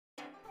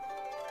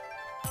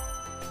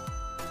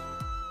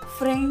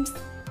Friends,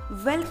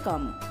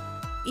 welcome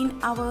in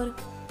our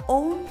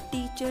own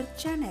teacher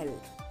channel.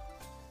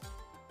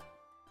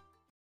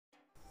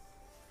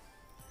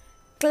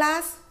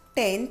 Class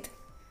 10th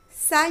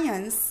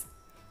Science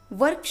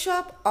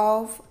Workshop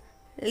of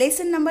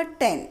Lesson number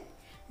 10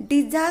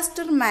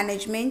 Disaster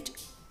Management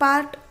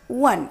Part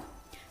 1.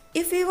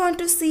 If you want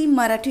to see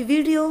Marathi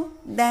video,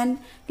 then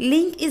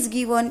link is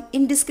given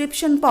in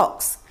description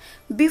box.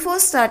 Before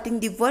starting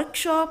the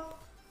workshop,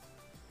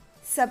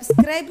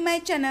 subscribe my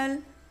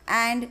channel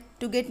and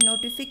to get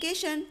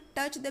notification,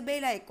 touch the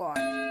bell icon.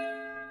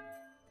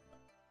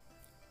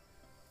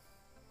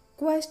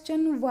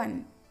 Question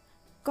 1.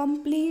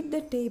 Complete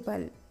the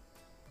table.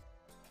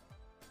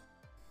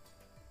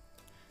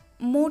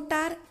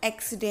 Motor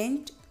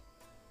accident.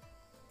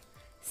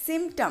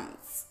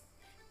 Symptoms: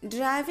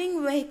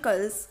 driving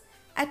vehicles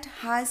at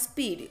high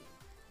speed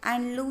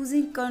and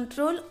losing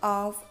control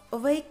of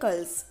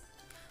vehicles.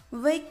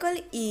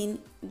 Vehicle in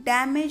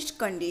damaged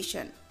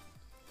condition.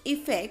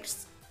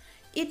 Effects: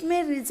 it may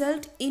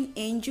result in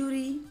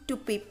injury to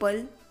people,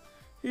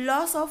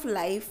 loss of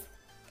life,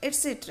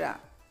 etc.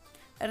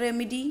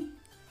 Remedy: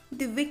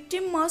 the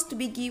victim must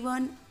be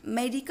given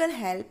medical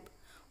help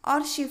or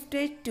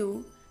shifted to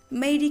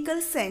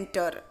medical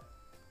center.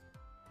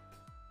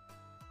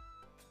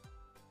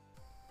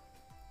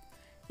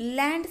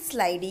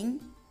 Landsliding.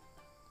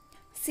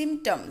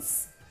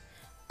 Symptoms: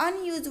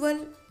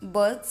 unusual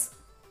bugs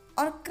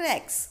or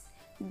cracks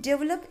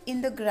develop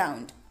in the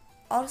ground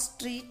or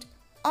street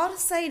or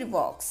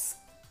sidewalks.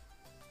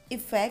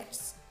 Effects: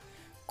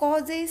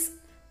 causes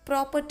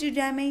property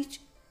damage,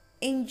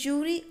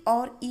 injury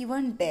or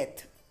even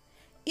death.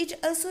 It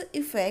also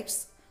affects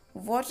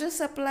water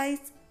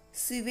supplies,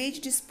 sewage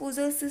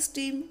disposal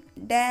system,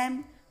 dam,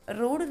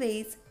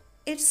 roadways,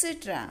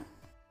 etc.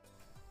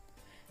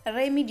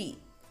 Remedy: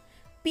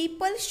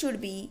 people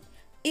should be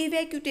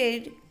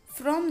evacuated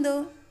from the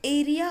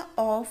area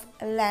of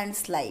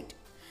landslide.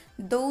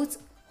 Those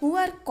who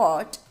are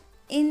caught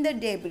in the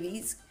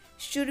debris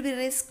should be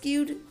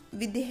rescued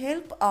with the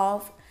help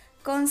of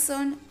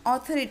concerned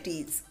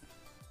authorities.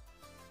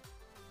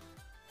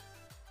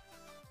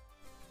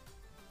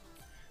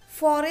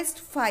 Forest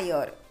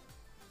fire.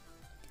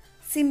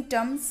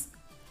 Symptoms: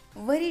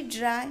 very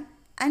dry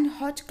and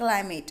hot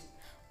climate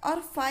or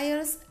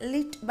fires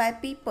lit by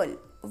people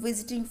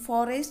visiting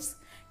forests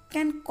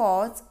can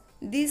cause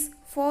this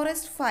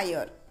forest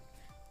fire.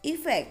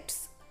 Effects: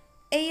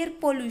 air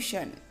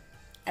pollution.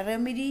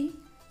 Remedy: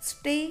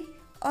 stay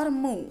or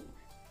move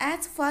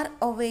as far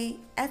away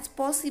as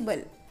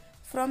possible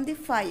from the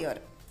fire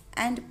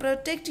and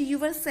protect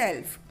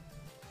yourself.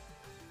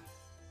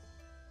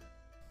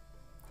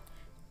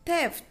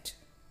 Theft.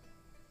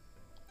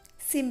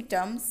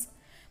 Symptoms: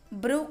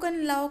 broken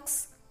locks,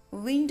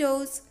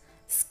 windows,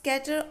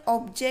 scattered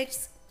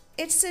objects,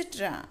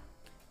 etc.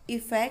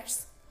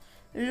 Effects: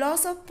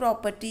 loss of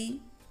property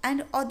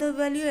and other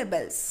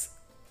valuables.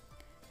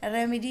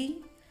 Remedy: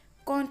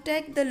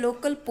 contact the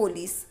local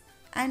police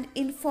and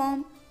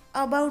inform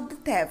about the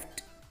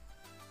theft.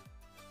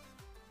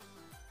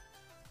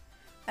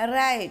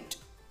 Riot.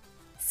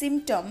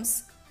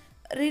 Symptoms: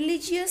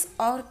 religious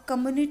or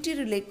community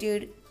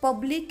related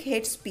public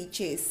hate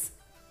speeches.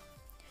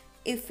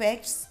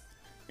 Effects: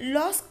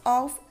 loss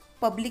of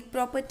public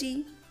property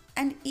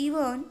and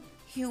even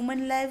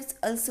human lives,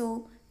 also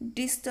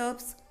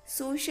disturbs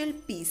social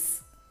peace.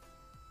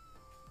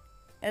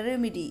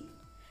 Remedy: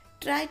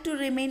 try to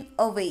remain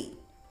away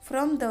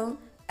from the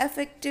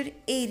affected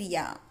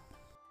area.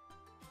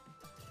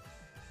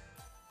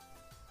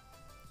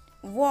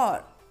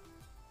 War.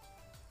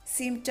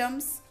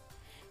 Symptoms: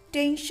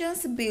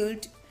 tensions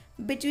built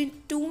between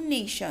two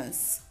nations.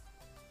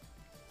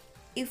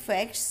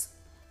 Effects: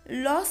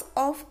 loss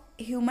of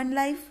human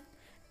life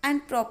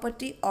and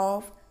property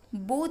of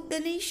both the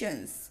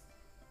nations.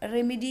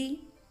 Remedy: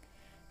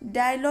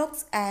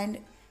 dialogues and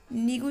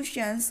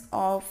negotiations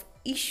of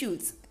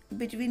issues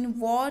between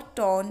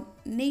war-torn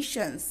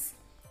nations.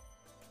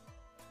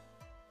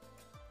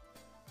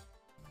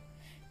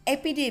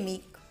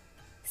 Epidemic.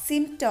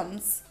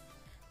 Symptoms: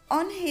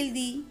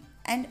 unhealthy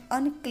and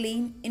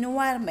unclean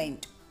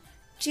environment,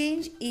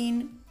 change in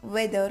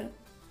weather,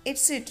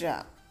 etc.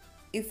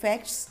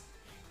 Effects: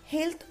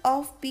 health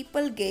of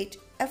people get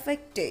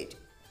affected.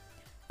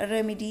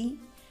 Remedy: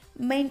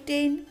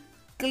 maintain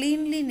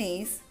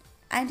cleanliness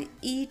and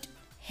eat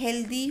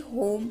healthy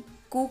home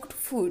cooked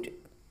food.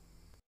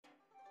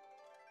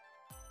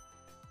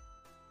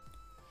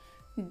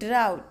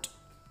 Drought.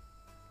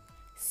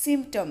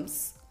 Symptoms: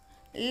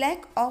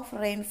 lack of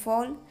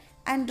rainfall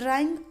and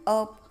drying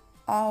up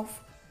of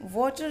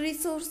water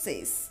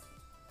resources.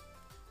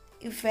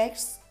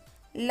 Effects: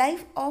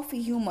 life of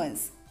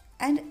humans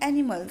and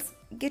animals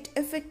get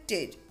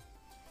affected.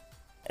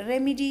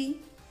 Remedy: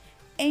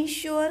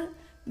 ensure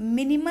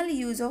minimal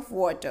use of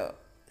water,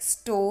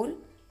 store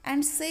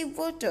and save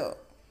water.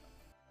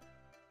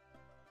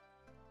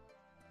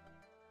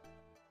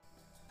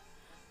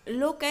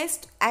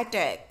 Locust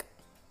attack.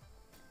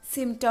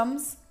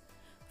 Symptoms: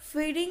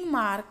 feeding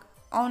mark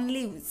on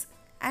leaves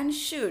and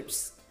shoots,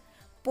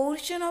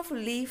 portion of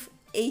leaf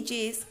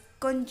edges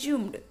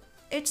consumed,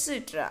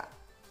 etc.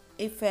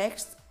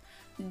 Effects: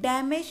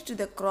 damage to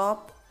the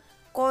crop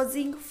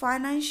causing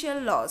financial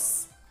loss.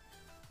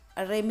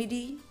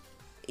 Remedy: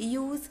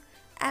 use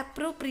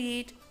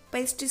appropriate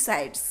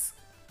pesticides.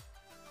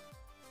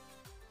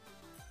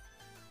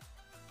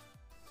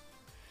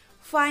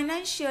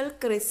 Financial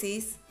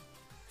crisis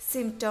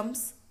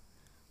symptoms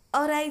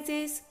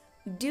arises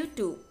due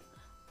to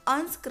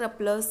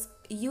unscrupulous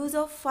use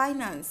of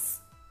finance.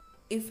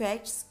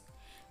 Effects: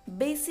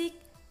 basic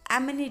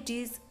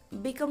amenities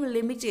become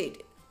limited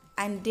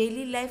and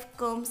daily life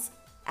comes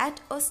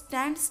at a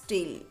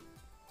standstill.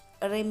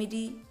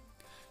 Remedy: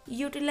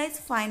 utilize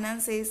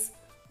finances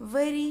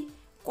very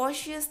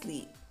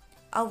cautiously.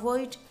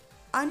 Avoid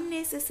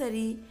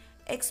unnecessary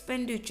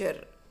expenditure.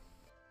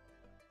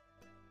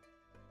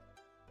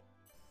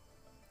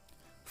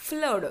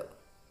 Flood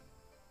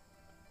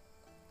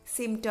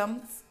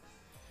symptoms: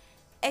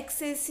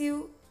 excessive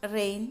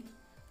rain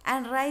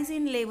and rise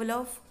in level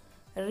of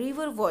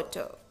river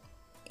water.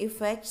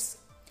 Effects: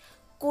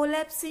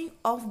 collapsing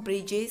of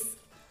bridges,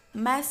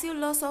 massive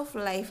loss of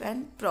life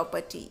and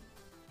property.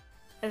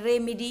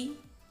 Remedy: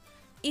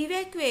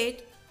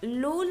 evacuate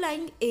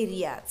low-lying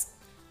areas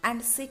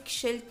and seek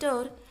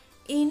shelter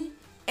in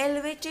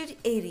elevated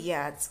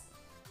areas.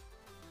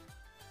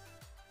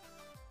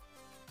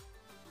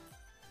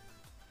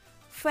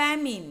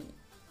 Famine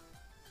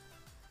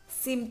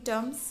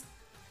symptoms: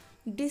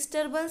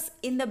 disturbance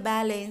in the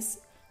balance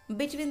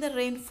between the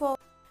rainfall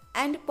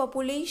and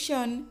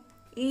population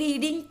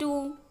leading to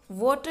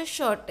water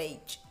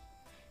shortage.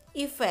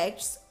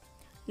 Effects: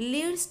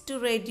 leads to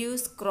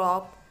reduced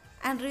crop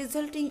and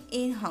resulting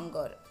in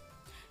hunger.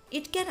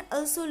 It can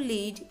also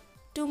lead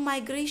to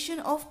migration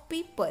of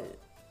people.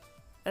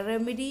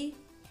 Remedy: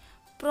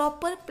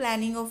 proper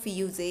planning of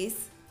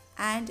uses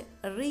and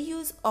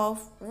reuse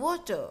of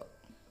water.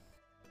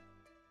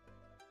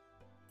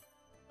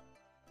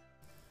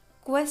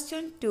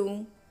 Question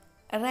 2.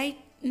 Write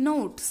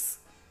notes.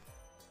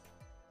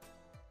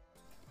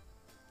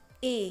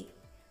 A.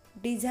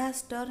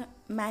 Disaster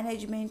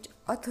Management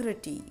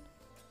Authority.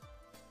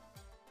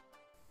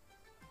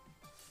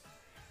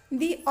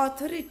 The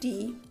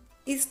authority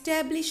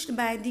established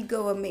by the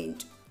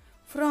government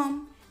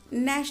from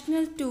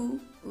national to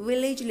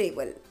village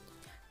level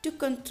to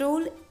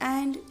control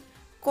and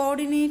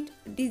coordinate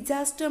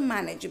disaster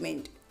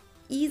management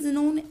is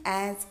known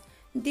as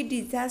the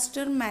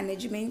Disaster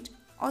Management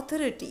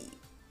Authority.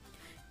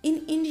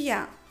 In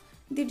India,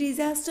 the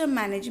Disaster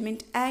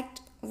Management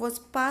Act was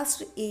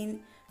passed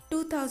in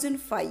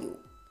 2005.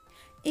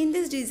 In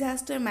this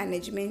Disaster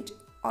Management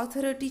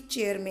Authority,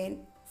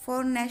 chairman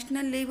for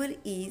national level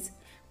is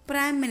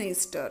Prime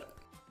Minister,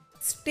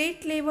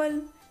 state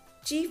level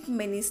Chief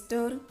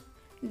Minister,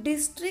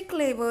 district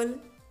level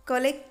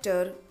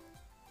Collector,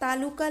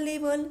 taluka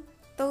level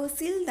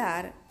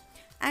Tahsildar,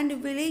 and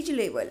village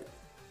level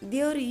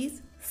there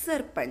is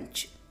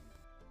Sarpanch.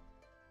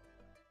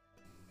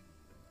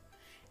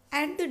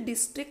 At the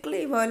district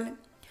level,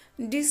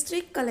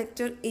 district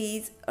collector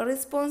is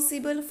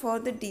responsible for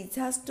the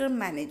disaster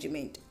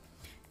management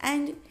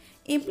and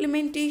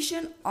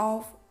implementation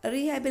of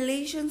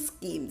rehabilitation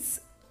schemes.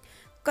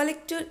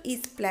 Collector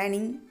is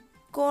planning,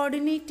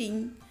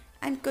 coordinating,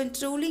 and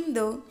controlling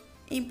the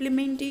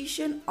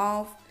implementation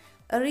of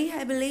a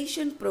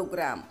rehabilitation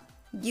program,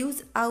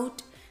 gives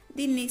out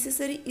the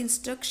necessary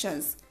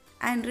instructions,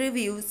 and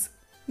reviews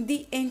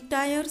the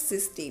entire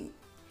system.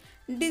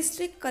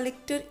 District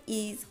collector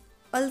is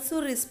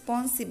also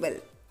responsible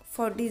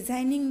for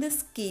designing the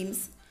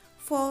schemes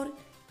for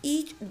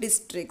each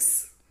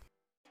districts.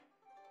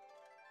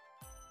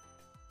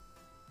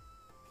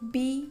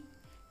 B.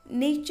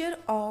 Nature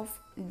of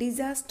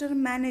disaster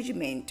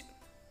management.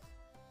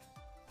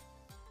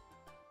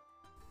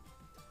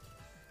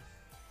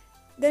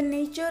 The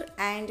nature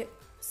and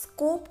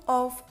scope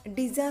of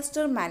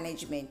disaster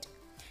management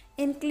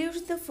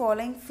includes the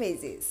following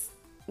phases.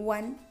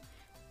 1.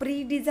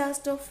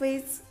 Pre-disaster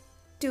phase.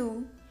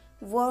 2.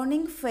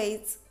 Warning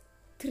phase.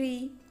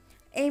 3.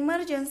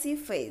 Emergency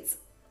phase.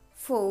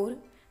 4.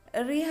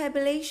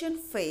 Rehabilitation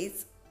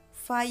phase.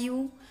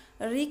 5.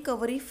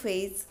 Recovery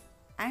phase.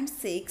 And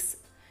 6.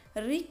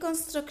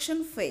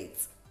 Reconstruction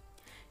phase.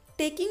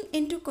 Taking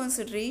into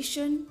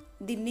consideration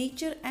the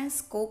nature and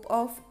scope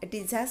of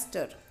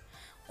disaster,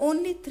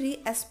 only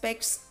 3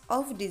 aspects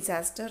of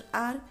disaster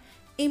are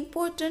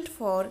important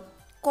for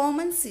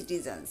common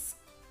citizens.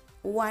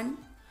 1.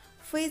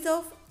 Phase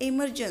of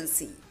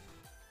emergency.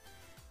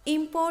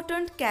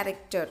 Important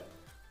character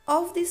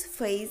of this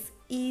phase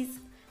is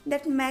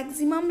that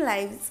maximum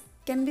lives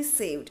can be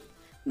saved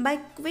by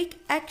quick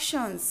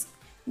actions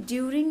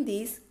during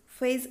this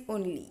phase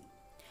only.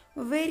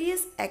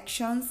 Various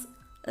actions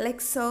like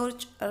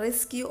search,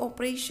 rescue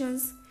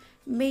operations,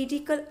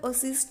 medical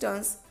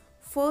assistance,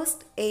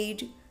 first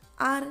aid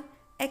are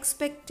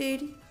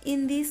expected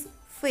in this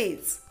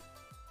phase.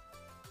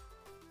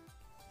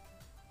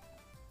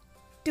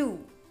 2.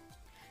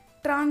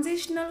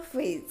 Transitional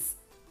phase.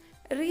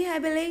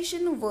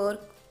 Rehabilitation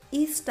work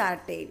is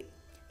started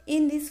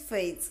in this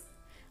phase,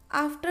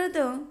 after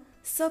the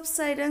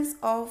subsidence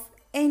of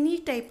any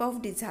type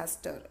of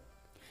disaster.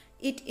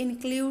 It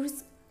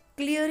includes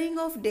clearing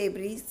of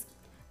debris,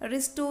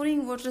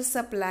 restoring water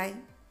supply,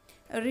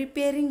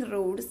 repairing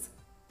roads,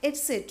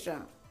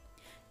 etc.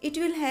 It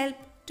will help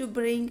to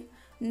bring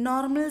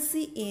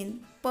normalcy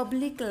in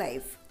public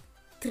life.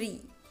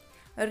 3.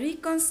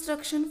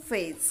 Reconstruction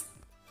phase.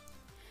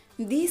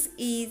 This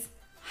is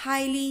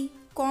highly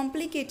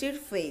complicated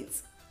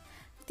phase.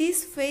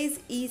 This phase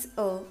is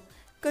a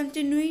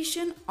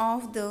continuation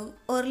of the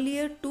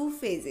earlier two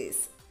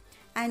phases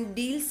and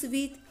deals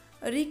with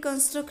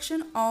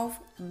reconstruction of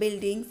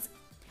buildings,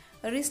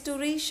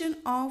 restoration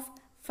of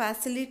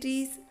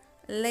facilities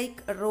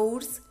like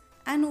roads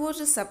and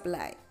water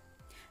supply.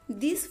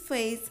 This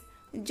phase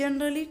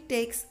generally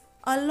takes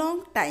a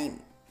long time.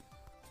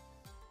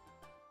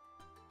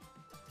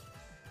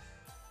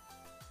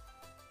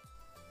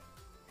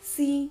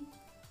 C.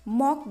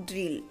 Mock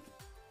drill.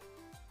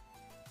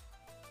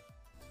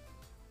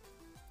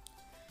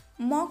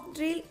 Mock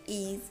drill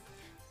is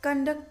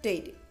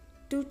conducted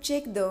to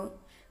check the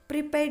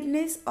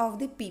preparedness of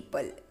the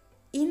people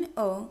in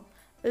a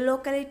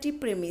locality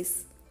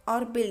premise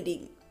or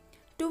building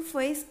to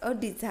face a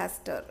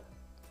disaster.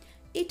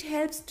 It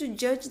helps to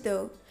judge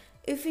the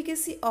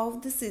efficacy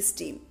of the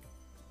system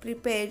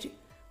prepared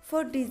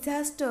for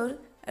disaster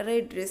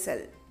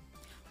redressal.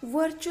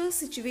 Virtual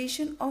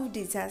situation of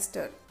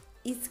disaster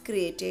is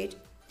created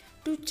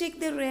to check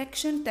the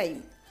reaction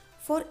time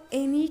for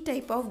any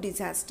type of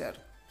disaster.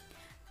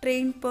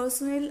 Trained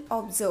personnel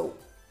observe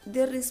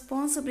their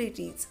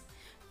responsibilities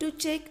to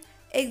check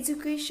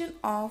execution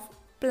of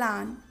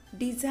plan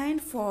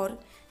designed for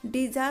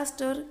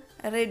disaster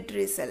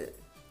redressal.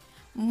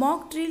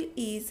 Mock drill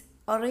is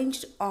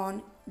arranged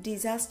on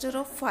disaster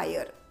of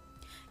fire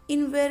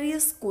in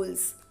various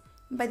schools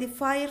by the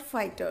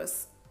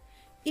firefighters.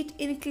 It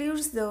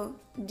includes the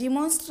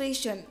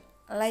demonstration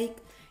like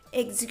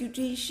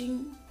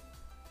executing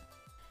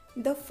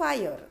the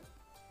fire,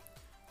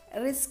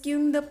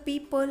 rescuing the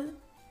people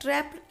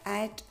trapped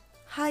at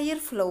higher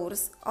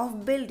floors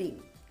of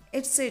building,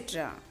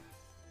 etc.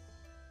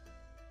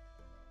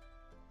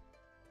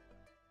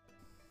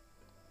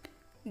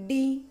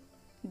 D.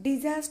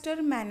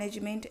 Disaster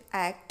Management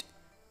Act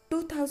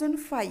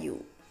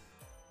 2005.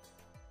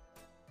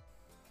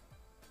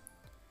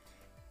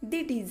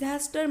 The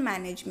Disaster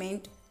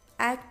Management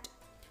Act,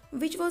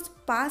 which was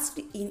passed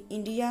in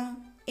India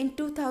in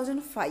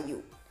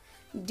 2005,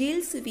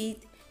 deals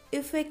with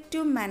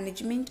effective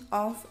management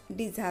of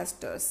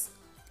disasters.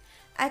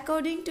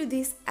 According to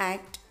this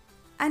act,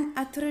 an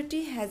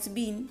authority has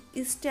been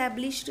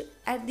established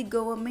at the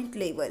government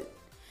level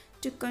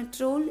to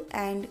control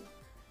and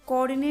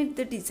coordinate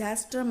the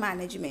disaster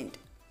management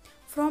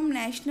from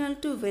national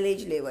to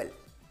village level.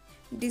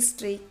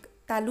 District,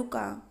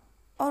 taluka,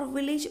 or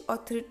village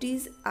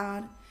authorities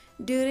are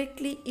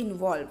directly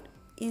involved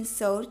in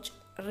search,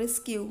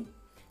 rescue,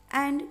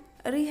 and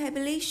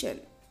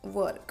rehabilitation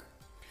work.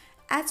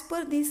 As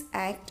per this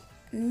act,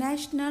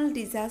 National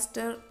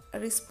Disaster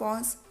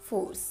Response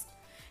Force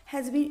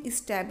has been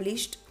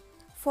established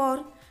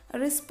for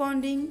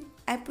responding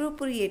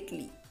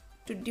appropriately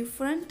to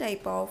different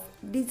type of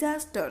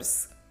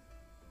disasters.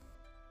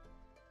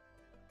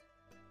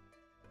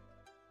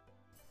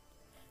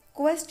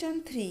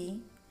 Question 3.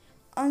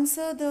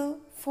 Answer the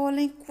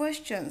following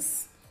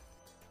questions.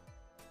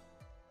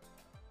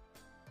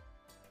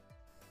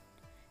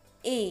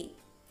 A.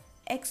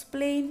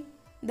 Explain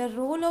the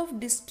role of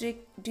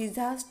District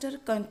Disaster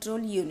Control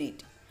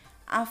Unit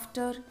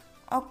after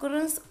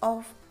occurrence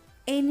of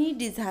any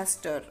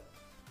disaster.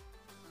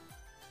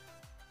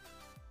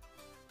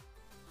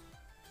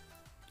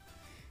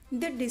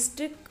 The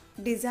District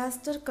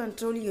Disaster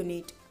Control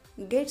Unit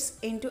gets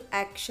into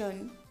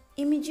action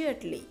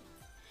immediately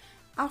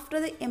after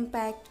the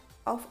impact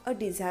of a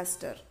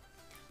disaster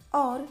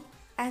or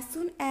as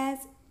soon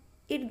as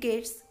it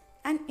gets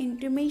an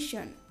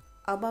intimation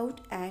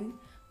about an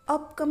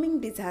upcoming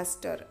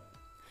disaster.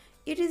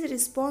 Its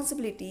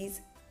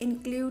responsibilities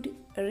include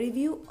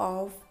review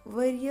of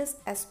various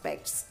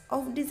aspects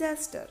of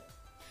disaster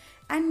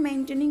and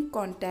maintaining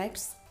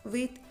contacts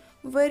with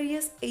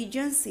various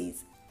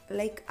agencies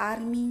like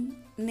Army,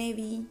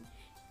 Navy,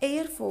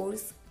 Air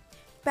Force,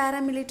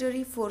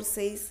 paramilitary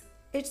forces,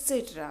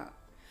 etc.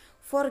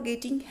 for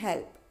getting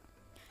help.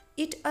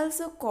 It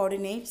also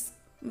coordinates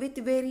with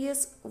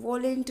various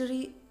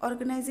voluntary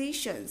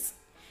organizations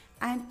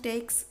and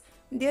takes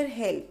their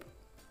help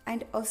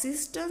and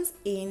assistance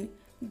in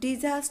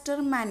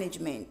disaster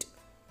management.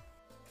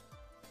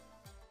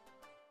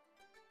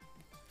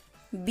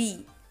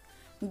 B.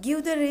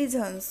 Give the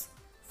reasons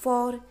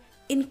for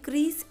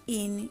increase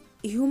in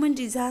human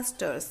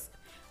disasters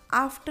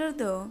after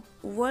the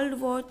World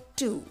War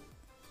II.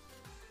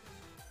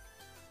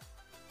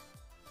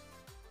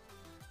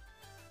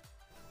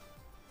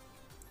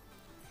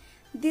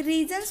 The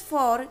reasons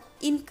for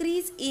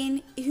increase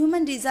in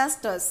human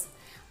disasters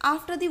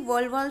after the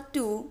World War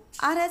II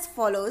are as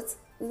follows.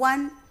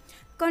 1.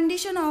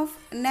 Condition of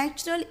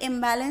natural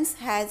imbalance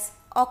has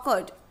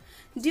occurred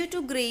due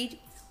to greed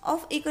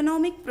of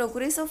economic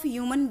progress of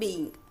human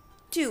being.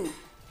 2.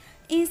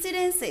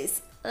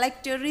 Incidences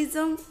like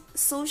terrorism,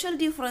 social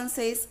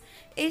differences,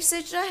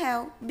 etc.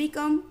 have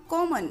become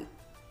common.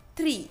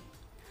 3.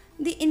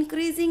 The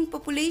increasing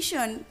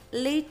population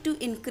led to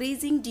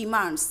increasing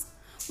demands,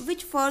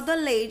 which further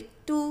led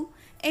to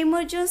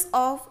emergence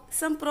of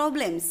some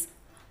problems,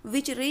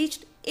 which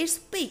reached its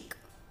peak.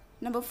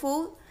 Number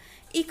 4.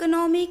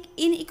 Economic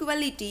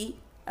inequality,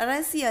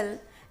 racial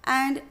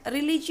and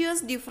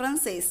religious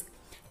differences,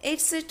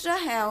 etc.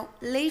 have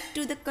led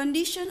to the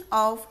condition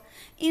of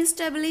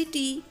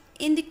instability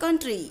in the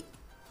country.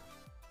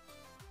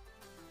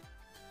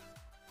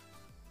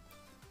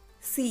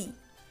 C.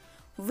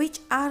 Which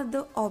are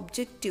the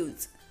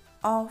objectives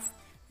of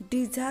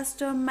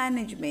disaster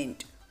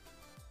management?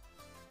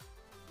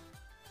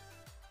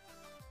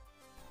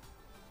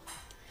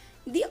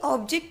 The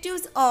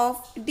objectives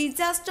of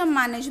disaster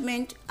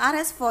management are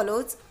as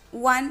follows.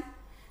 1.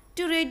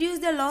 To reduce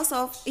the loss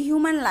of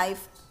human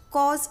life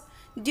caused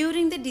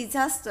during the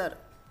disaster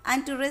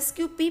and to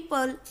rescue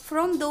people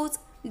from those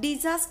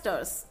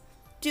disasters.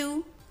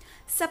 2.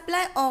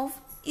 Supply of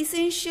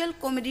essential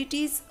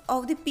commodities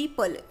of the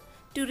people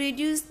to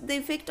reduce the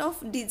effect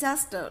of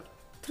disaster.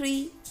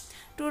 3.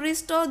 To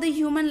restore the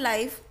human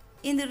life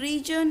in the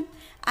region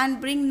and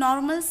bring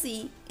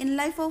normalcy in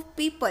life of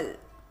people.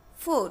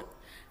 4.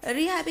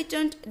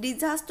 Rehabilitate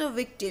disaster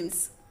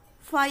victims.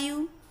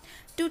 5.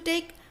 To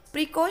take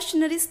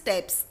precautionary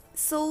steps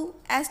so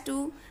as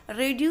to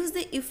reduce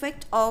the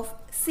effect of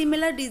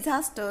similar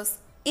disasters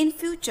in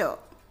future.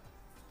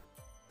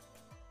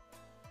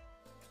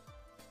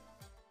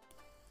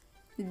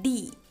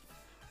 D.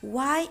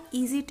 Why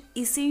is it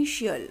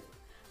essential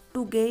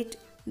to get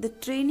the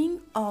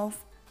training of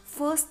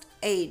first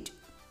aid?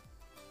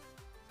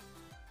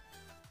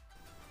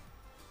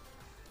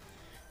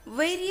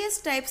 Various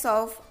types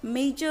of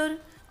major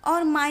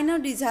or minor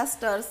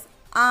disasters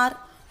are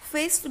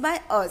faced by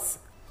us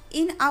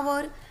in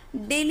our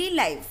daily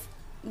life.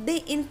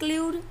 They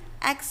include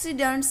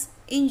accidents,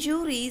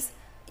 injuries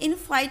in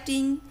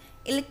fighting,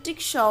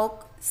 electric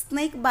shock,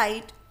 snake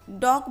bite,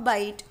 dog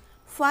bite,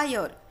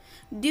 fire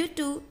due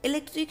to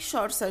electric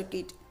short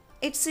circuit,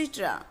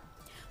 etc.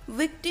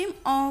 Victims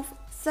of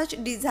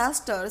such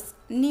disasters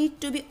need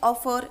to be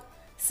offered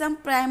some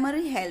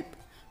primary help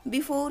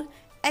before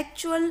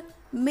actual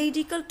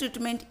medical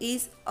treatment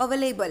is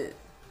available.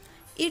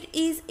 It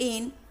is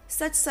in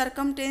such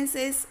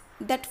circumstances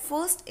that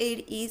first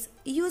aid is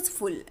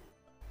useful.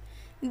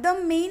 The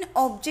main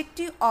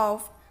objective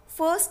of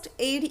first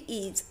aid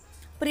is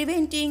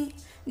preventing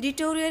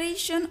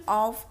deterioration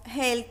of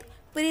health,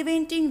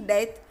 preventing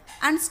death,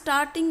 and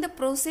starting the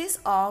process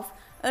of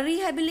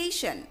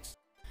rehabilitation.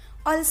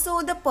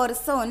 Also, the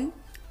person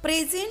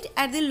present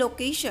at the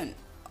location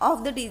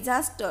of the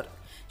disaster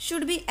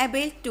should be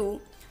able to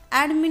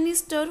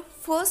administer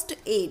first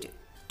aid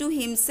to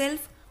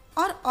himself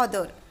or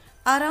other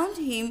around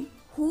him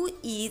who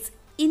is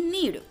in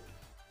need.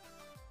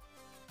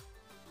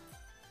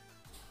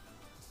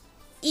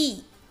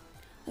 E.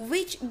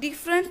 Which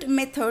different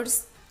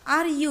methods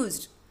are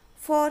used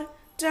for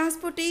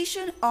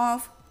transportation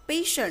of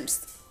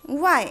patients?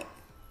 Why?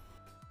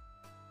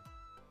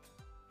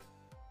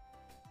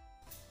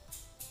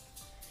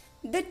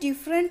 The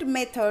different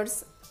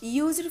methods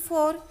used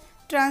for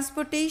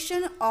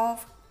transportation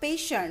of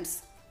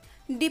patients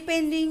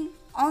depending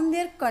on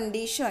their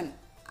condition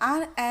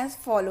are as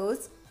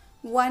follows.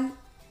 1.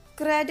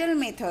 Cradle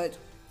method.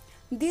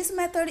 This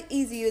method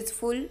is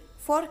useful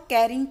for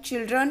carrying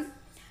children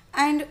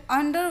and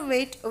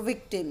underweight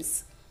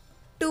victims.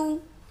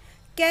 2.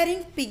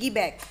 Carrying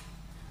piggyback.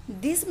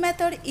 This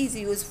method is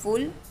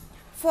useful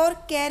for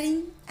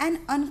carrying an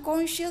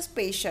unconscious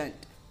patient.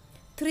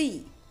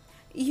 3.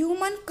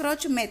 Human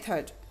crutch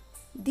method.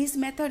 This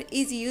method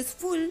is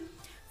useful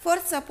for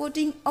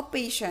supporting a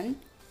patient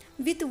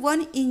with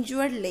one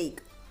injured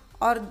leg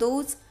or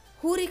those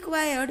who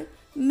required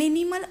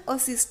minimal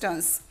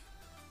assistance.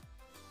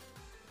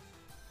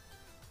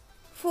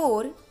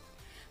 4.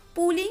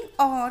 Pulling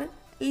or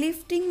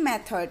lifting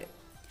method.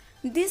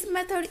 This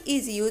method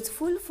is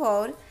useful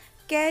for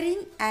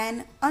carrying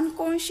an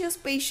unconscious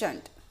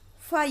patient.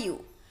 5.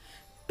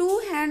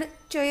 Two-hand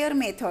chair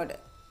method.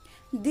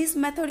 This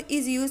method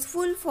is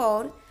useful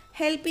for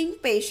helping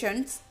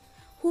patients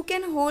who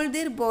can hold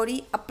their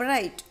body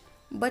upright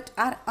but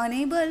are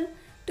unable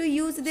to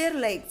use their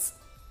legs.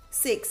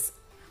 6.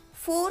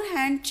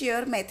 Four-hand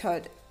chair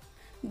method.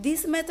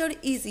 This method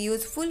is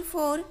useful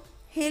for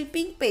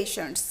helping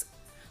patients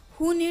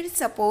who need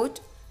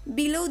support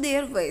below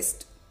their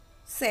waist.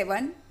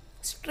 7.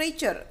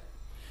 Stretcher.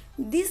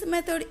 This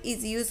method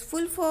is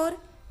useful for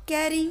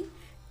carrying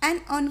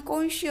an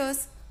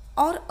unconscious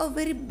or a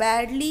very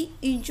badly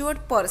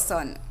injured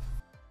person.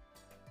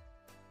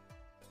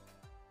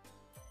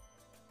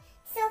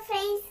 So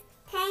friends,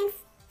 thanks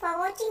for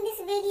watching this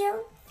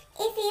video.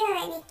 If you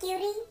have any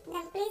query,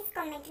 then please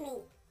comment me.